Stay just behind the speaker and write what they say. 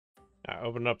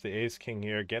Open up the ace king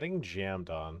here, getting jammed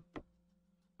on.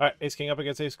 Alright, ace king up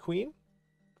against ace queen.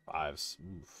 Fives.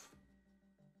 Oof.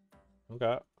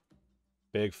 Okay.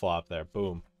 Big flop there.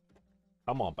 Boom.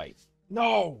 Come on, bite.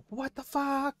 No! What the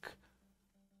fuck?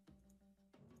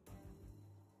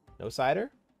 No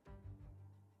cider?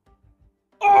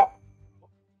 Oh!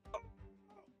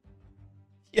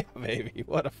 Yeah, baby.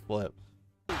 What a flip.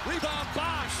 Rebound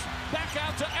Bosch. Back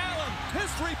out to Allen.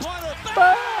 His three-pointer.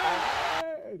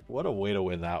 What a way to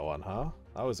win that one, huh?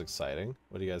 That was exciting.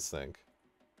 What do you guys think?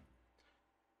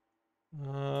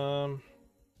 I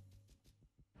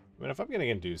mean, if I'm getting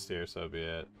induced here, so be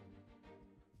it.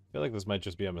 I feel like this might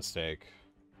just be a mistake.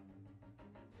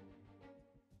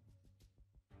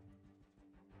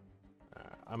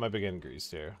 I might be getting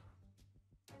greased here.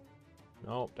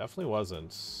 Nope, definitely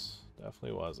wasn't.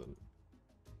 Definitely wasn't.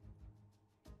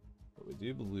 But we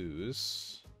do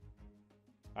lose.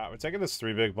 We're taking this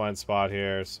 3 big blind spot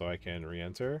here so I can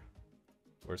re-enter.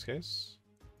 Worst case.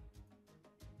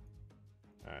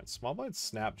 Alright, small blind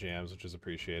snap jams, which is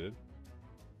appreciated.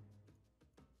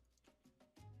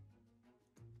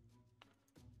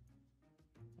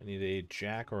 I need a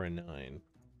jack or a 9.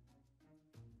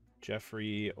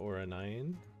 Jeffrey or a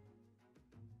 9.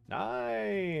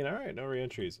 9! Alright, no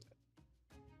re-entries.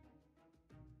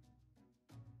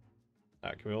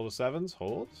 Alright, can we hold the 7s?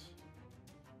 Hold.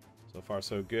 So far,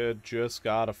 so good. Just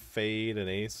got a fade, an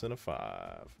ace, and a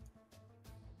 5.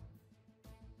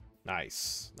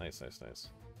 Nice. Nice, nice, nice.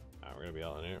 Alright, we're going to be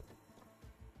all in here.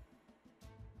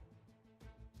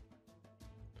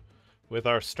 With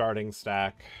our starting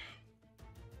stack.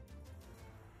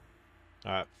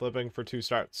 Alright, flipping for 2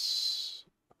 starts.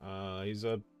 He's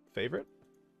a favorite.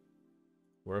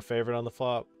 We're a favorite on the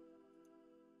flop.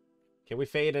 Can we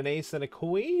fade an ace and a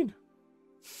queen?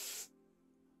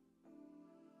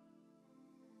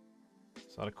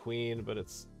 It's not a queen, but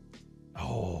it's...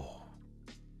 Oh.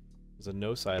 It's a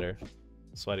no-sider.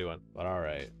 Sweaty one, but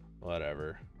alright.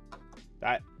 Whatever.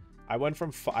 I went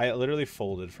from... I literally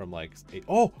folded from like 8...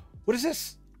 Oh! What is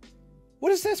this?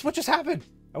 What is this? What just happened?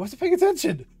 I wasn't paying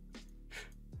attention.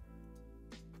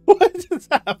 What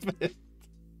just happened?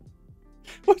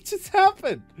 What just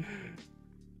happened?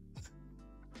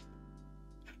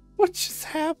 What just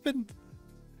happened?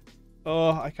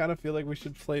 Oh, I kind of feel like we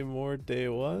should play more day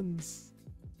ones.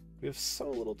 We have so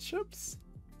little chips.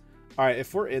 Alright,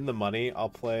 if we're in the money, I'll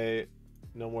play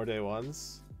no more day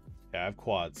ones. Yeah, I have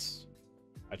quads.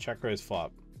 I check raise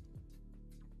flop.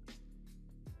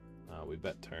 We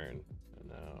bet turn. And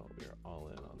now we are all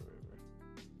in on the river.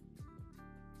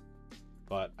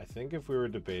 But I think if we were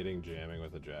debating jamming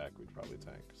with a jack, we'd probably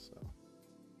tank, so.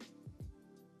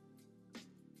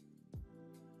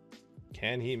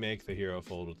 Can he make the hero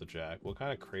fold with the jack? What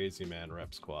kind of crazy man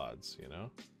reps quads, you know?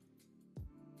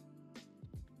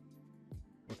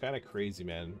 What kind of crazy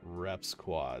man reps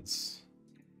quads?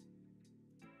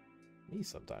 Me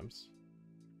sometimes.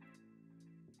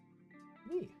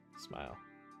 Me. Smile.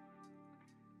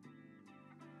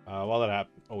 While that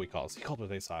happened, oh, he calls. He called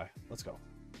with ace high. Let's go.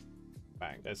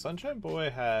 Bang. That Sunshine Boy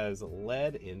has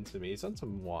led into me. He's done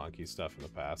some wonky stuff in the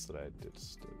past that I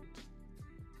just didn't.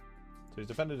 So he's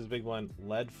defended his big blind,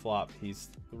 led flop.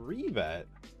 He's 3-bet.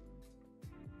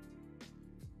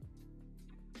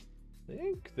 I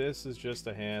think this is just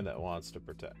a hand that wants to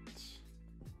protect.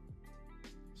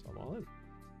 So I'm all in.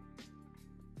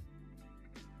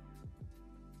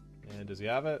 And does he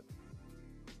have it?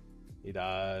 He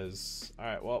does.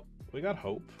 Alright, well, we got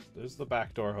hope. There's the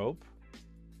backdoor hope.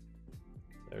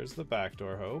 There's the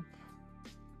backdoor hope.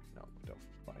 No, we don't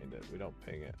find it. We don't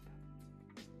ping it.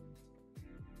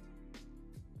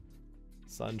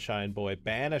 Sunshine Boy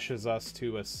banishes us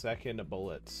to a second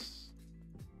bullet.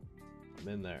 I'm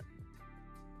in there.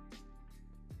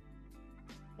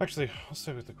 Actually, I'll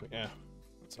stay with the queen. Yeah,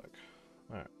 one sec.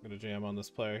 Alright, I'm gonna jam on this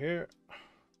player here.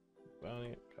 Bounty.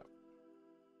 Okay.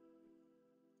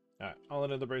 Alright, all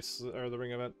into the bracelet or the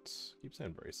ring event. Keep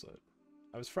saying bracelet.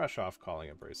 I was fresh off calling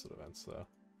it bracelet events though.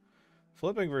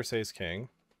 Flipping versus ace king.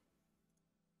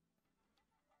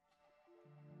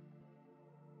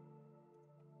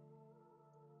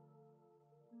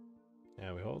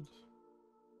 Yeah, we hold.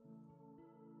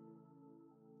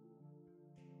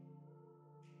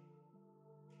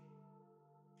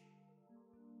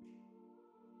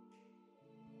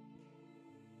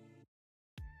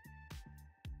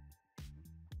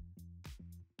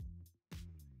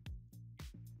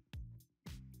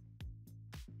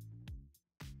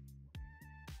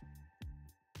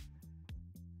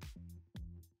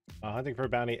 Hunting for a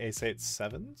bounty, ace 8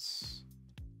 sevens.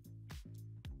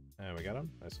 And we got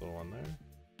him. Nice little one there.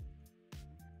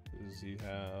 Does he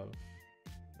have...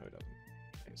 No, he doesn't.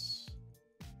 Nice.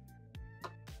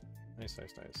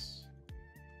 Nice.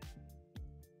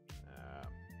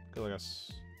 Good luck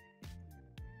us.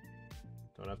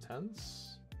 Don't have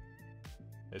 10s.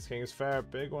 Ace King is fair.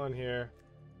 Big one here.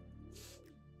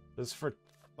 This is for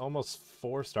almost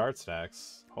 4 start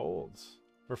stacks. Holds.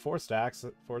 For 4 start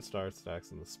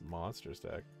stacks in this monster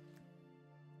stack.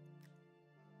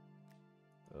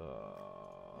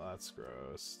 Oh, that's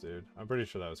gross, dude. I'm pretty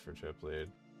sure that was for chip lead.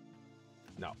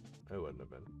 No, it wouldn't have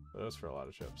been. But it was for a lot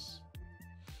of chips.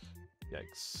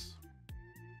 Yikes.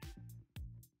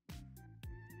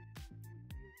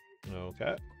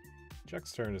 Okay.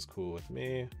 Jack's turn is cool with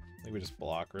me. I think we just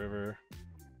block river.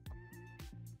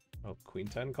 Oh, queen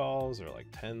 10 calls, or like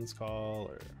 10s call,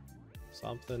 or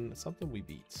something. Something we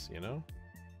beat, you know?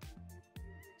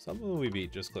 Something we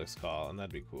beat just clicks call, and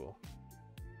that'd be cool.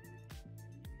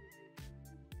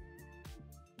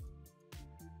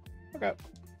 Okay.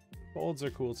 Folds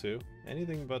are cool too.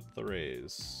 Anything but the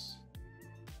raise.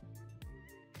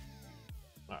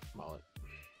 Alright, mullet.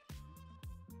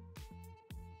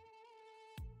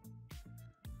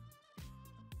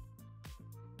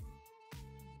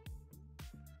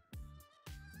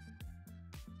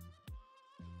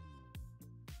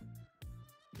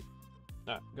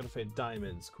 Alright, gonna fade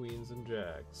diamonds, queens, and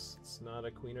jacks. It's not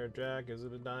a queen or a jack. Is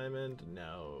it a diamond?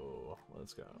 No.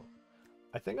 Let's go.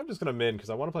 I think I'm just gonna min because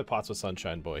I want to play pots with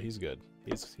Sunshine Boy. He's good.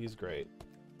 He's great.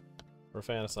 We're a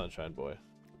fan of Sunshine Boy.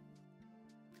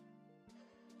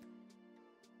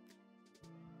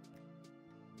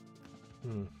 I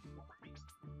mean,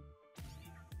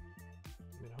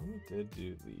 homie did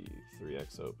do the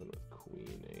 3x open with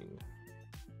queening.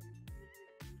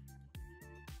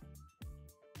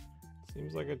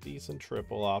 Seems like a decent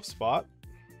triple off spot.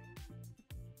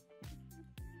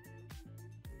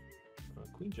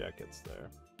 Queen jack gets there.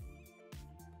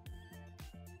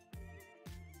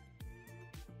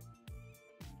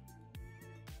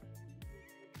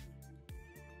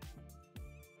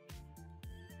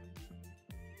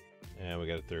 And we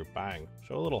get it through. Bang.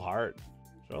 Show a little heart.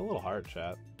 Show a little heart,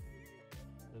 chat.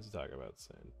 Let's talk about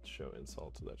saying show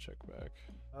insult to that check back.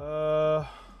 Oh,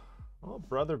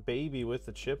 brother baby with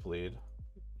the chip lead.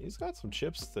 He's got some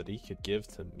chips that he could give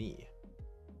to me.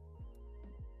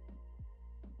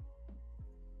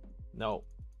 No.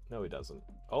 No, he doesn't.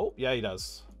 Oh, yeah, he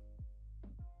does.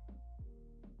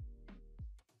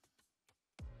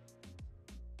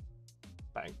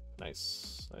 Bang.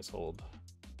 Nice. Nice hold.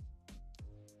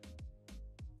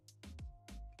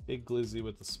 Big glizzy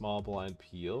with the small blind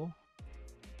peel.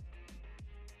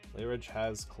 Layridge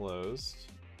has closed.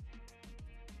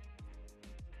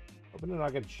 Hoping to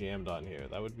not get jammed on here.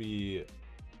 That would be...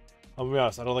 I'm gonna be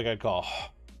honest, I don't think I'd call.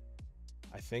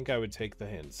 I think I would take the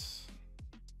hints.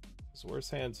 His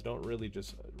worst hands don't really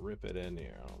just rip it in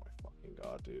here. Oh my fucking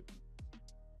god, dude.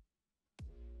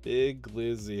 Big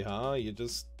glizzy, huh? You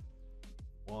just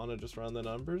want to just run the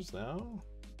numbers now?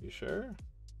 You sure?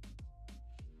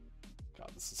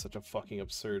 God, this is such a fucking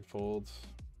absurd fold.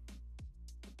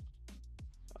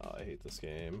 Oh, I hate this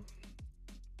game.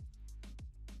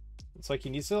 It's like he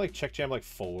needs to like check jam like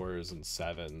 4s and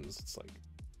 7s. It's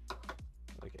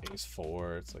like ace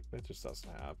 4. It's like that just doesn't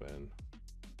happen.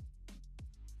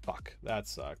 Fuck, that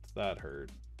sucked. That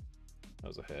hurt. That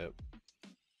was a hit.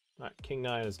 Alright, king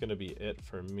 9 is gonna be it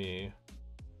for me.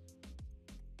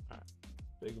 Alright,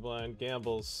 big blind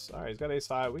gambles. Alright, he's got ace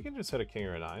high. We can just hit a king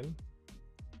or a 9.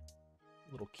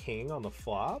 Little king on the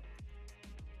flop.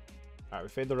 Alright, we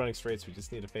fade the running straights. We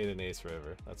just need to fade an ace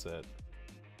river. That's it.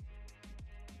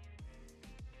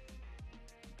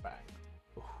 Bang.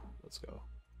 Ooh, let's go.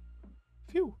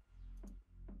 Phew.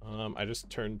 I just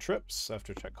turned trips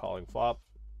after check calling flop.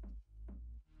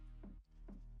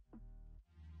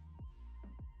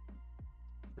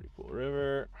 Pretty cool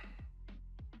river.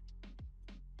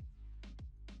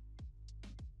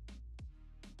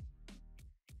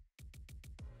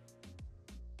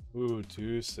 Ooh,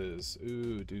 deuces.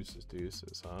 Ooh,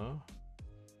 deuces, huh?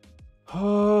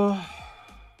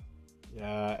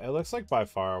 Yeah, it looks like by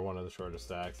far one of the shortest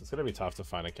stacks. It's gonna be tough to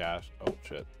find a cash. Oh,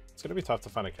 shit. It's gonna be tough to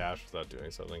find a cash without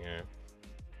doing something here.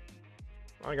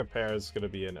 I think a pair is gonna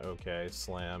be an okay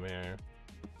slam here.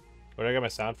 Where did I get my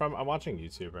sound from? I'm watching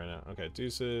YouTube right now. Okay,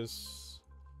 deuces.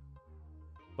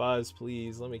 Buzz,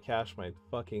 please. Let me cash my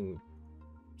fucking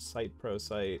site pro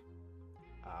site.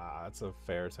 Ah, that's a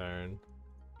fair turn.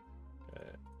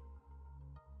 Okay.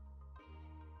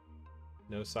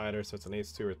 No cider, so it's an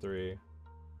ace 2 or 3.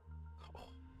 Oh.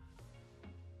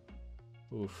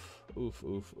 Oof, oof,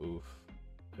 oof, oof.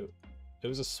 It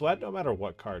was a sweat no matter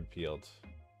what card peeled.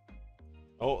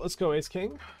 Oh, let's go ace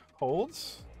king.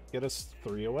 Holds. Get us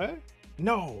 3 away.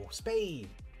 No, spade.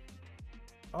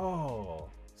 Oh,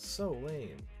 so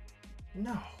lame.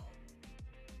 No.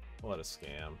 What a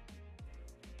scam.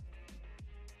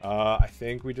 I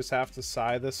think we just have to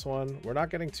side this one. We're not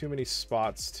getting too many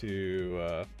spots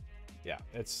to... yeah,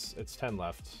 it's 10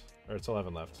 left. Or it's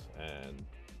 11 left. And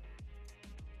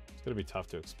it's going to be tough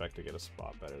to expect to get a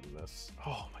spot better than this.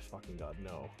 Oh my fucking god,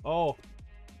 no. Oh!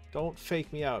 Don't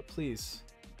fake me out, please.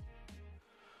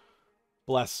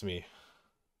 Bless me.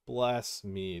 Bless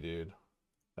me, dude.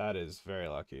 That is very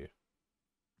lucky.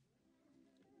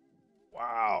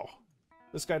 Wow.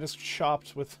 This guy just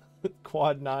chopped with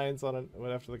quad 9s on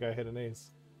after the guy hit an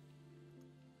ace.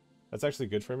 That's actually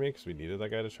good for me because we needed that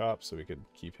guy to chop so we could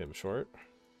keep him short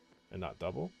and not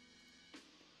double.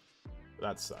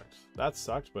 That sucked. That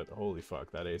sucked, but holy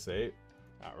fuck, that ace 8.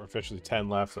 We're officially 10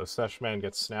 left, so Seshman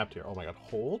gets snapped here. Oh my god,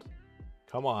 hold?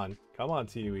 Come on. Come on,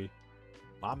 Tiwi.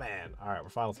 My man. Alright, we're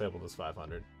final table this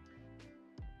 500.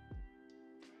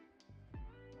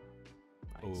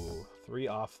 Nice. Ooh, 3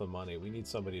 off the money. We need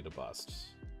somebody to bust.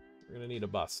 We're gonna need a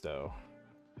busto.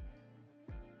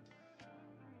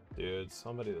 Dude,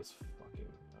 somebody that's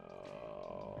fucking...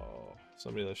 Oh,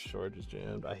 somebody that's short is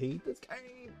jammed. I hate this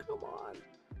game. Come on.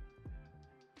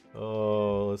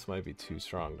 Oh, this might be too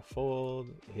strong to fold.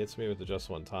 He hits me with the just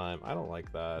one time. I don't like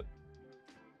that.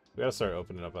 We gotta start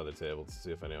opening up other tables to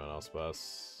see if anyone else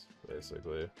busts,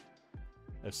 basically.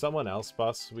 If someone else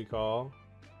busts, we call.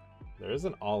 There is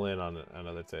an all-in on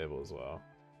another table as well.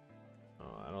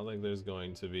 Oh, I don't think there's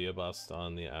going to be a bust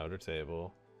on the outer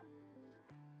table.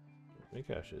 My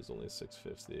cash is only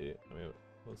 650. I mean,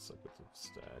 let's look at the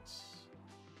stacks.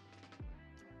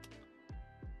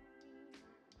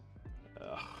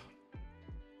 Ugh.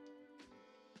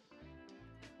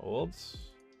 Holds.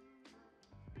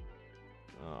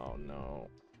 Oh no.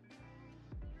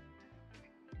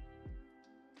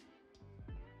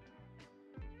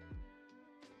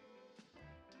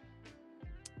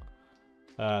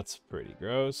 That's pretty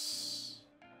gross.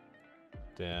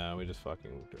 Damn, we just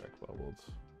fucking direct bubbled.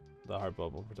 The hard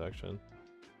bubble protection.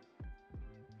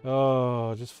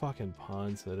 Oh, just fucking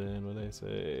punts it in what they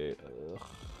say. Ugh.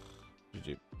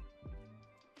 GG.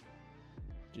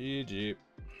 GG.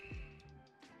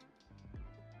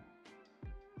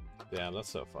 Damn, that's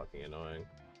so fucking annoying.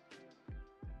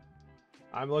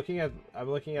 I'm looking at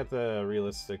the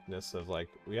realisticness of like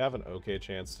we have an okay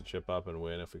chance to chip up and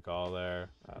win if we call there.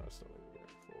 I don't know.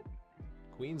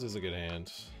 Queens is a good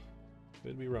hand.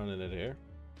 Could be running it here.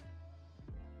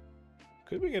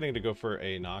 Could be getting to go for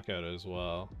a knockout as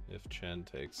well if Chen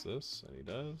takes this, and he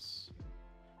does.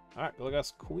 Alright, look at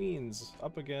us. Queens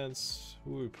up against...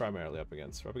 Who are we primarily up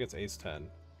against? We're up against Ace 10.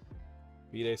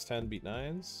 Beat Ace 10, beat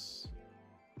 9s.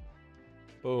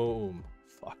 Boom.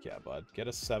 Fuck yeah, bud. Get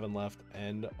a 7 left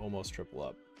and almost triple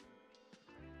up.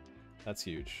 That's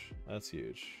huge. That's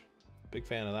huge. Big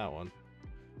fan of that one.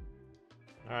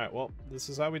 Alright, well, this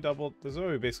is how we doubled... This is how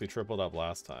we basically tripled up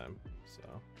last time. So,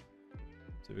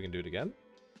 see if we can do it again.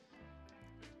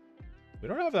 We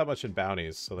don't have that much in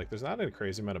bounties, so like there's not a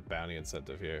crazy amount of bounty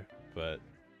incentive here, but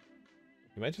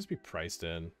we might just be priced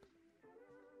in.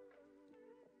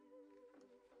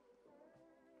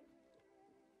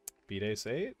 Beat Ace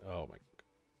 8? Oh my...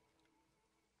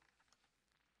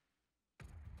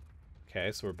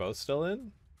 Okay, so we're both still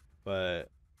in, but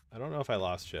I don't know if I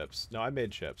lost chips. No, I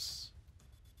made chips.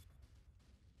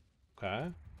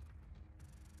 Okay.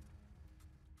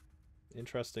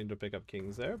 Interesting to pick up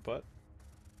kings there, but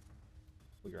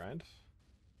we grind.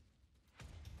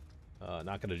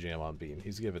 Not gonna jam on Bean.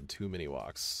 He's given too many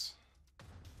walks.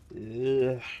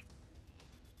 Ugh.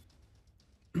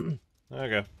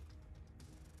 Okay.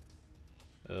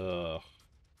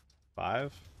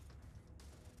 5.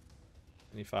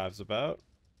 Any 5s about?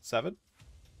 7?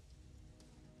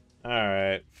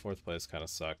 Alright. 4th place kind of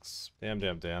sucks. Damn,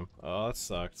 damn, damn. Oh, that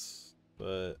sucks.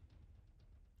 But...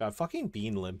 God, fucking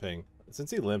Bean limping.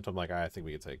 Since he limped, I'm like, I think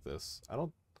we can take this. I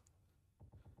don't...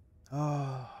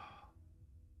 Oh.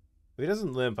 If he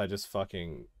doesn't limp, I just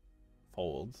fucking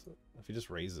fold. If he just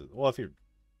raises... Well, if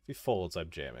he folds, I'm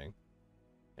jamming.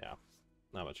 Yeah.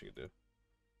 Not much you can do.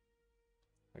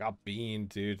 I got beaned,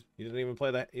 dude. He didn't even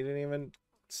play that. He didn't even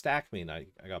stack me, and I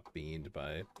got beaned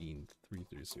by Bean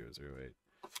 33008.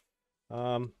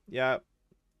 Yeah.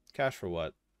 Cash for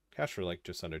what? Cash for like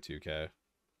just under 2K.